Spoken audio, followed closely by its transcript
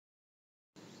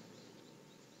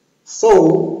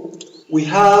So we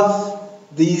have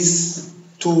these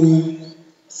two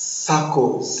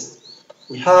circles.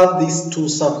 We have these two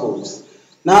circles.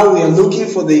 Now we are looking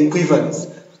for the equivalence.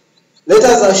 Let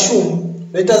us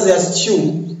assume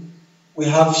we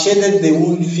have shaded the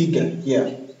whole figure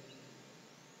here.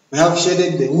 We have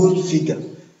shaded the whole figure.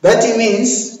 That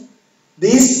means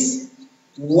this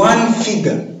one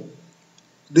figure,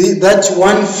 that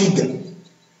one figure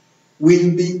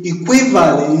will be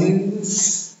equivalent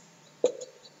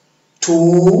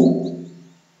to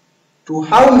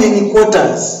how many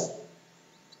quarters?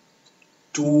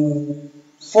 To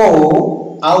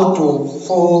 4 out of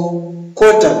 4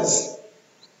 quarters.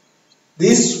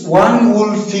 This one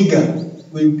whole figure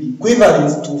will be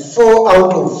equivalent to 4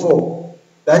 out of 4.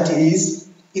 That is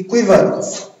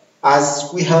equivalence. As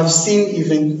we have seen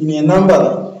even in a number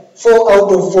line, 4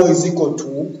 out of 4 is equal to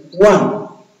 1.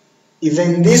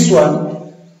 Even this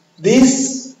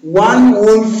one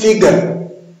whole figure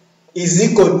is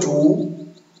equal to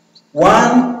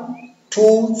 1,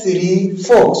 2, 3,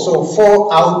 4. So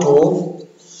 4 out of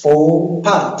 4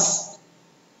 parts.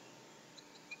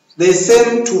 The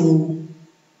same to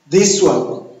this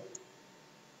one.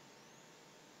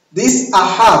 This a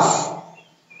half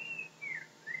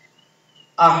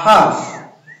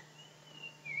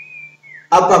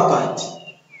upper part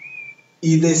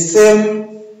is the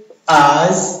same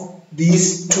as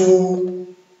these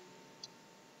two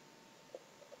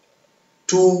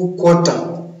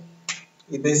quarter.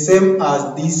 Is the same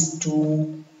as these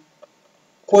 2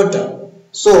 quarter.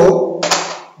 So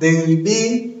they will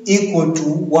be equal to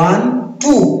 1,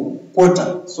 2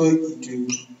 quarter. So it will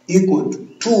be equal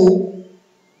to 2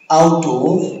 out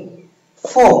of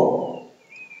 4.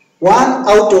 1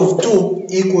 out of 2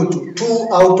 equal to 2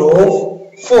 out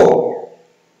of 4.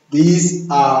 These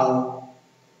are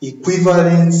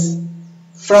equivalence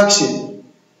fraction.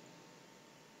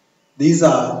 These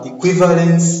are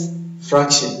equivalence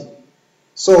fraction.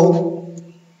 So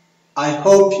I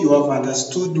hope you have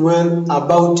understood well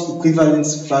about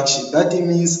equivalence fraction. That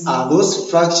means are those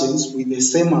fractions with the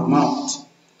same amount.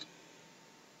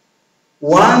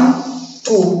 1,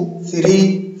 2,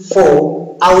 3, 4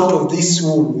 out of this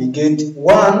whole we get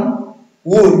 1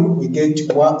 whole, we get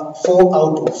 4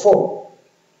 out of 4.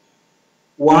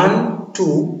 1,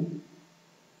 2,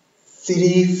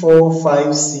 3, 4,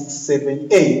 5, 6, 7,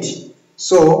 8.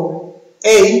 So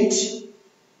 8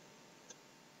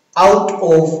 out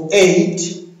of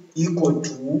 8 equal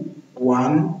to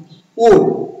 1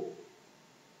 whole.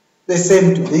 The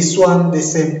same to this one, the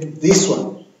same to this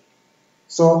one.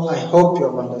 So I hope you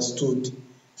have understood.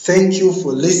 Thank you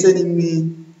for listening to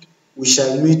me. We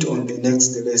shall meet on the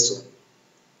next lesson.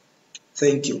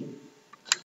 Thank you.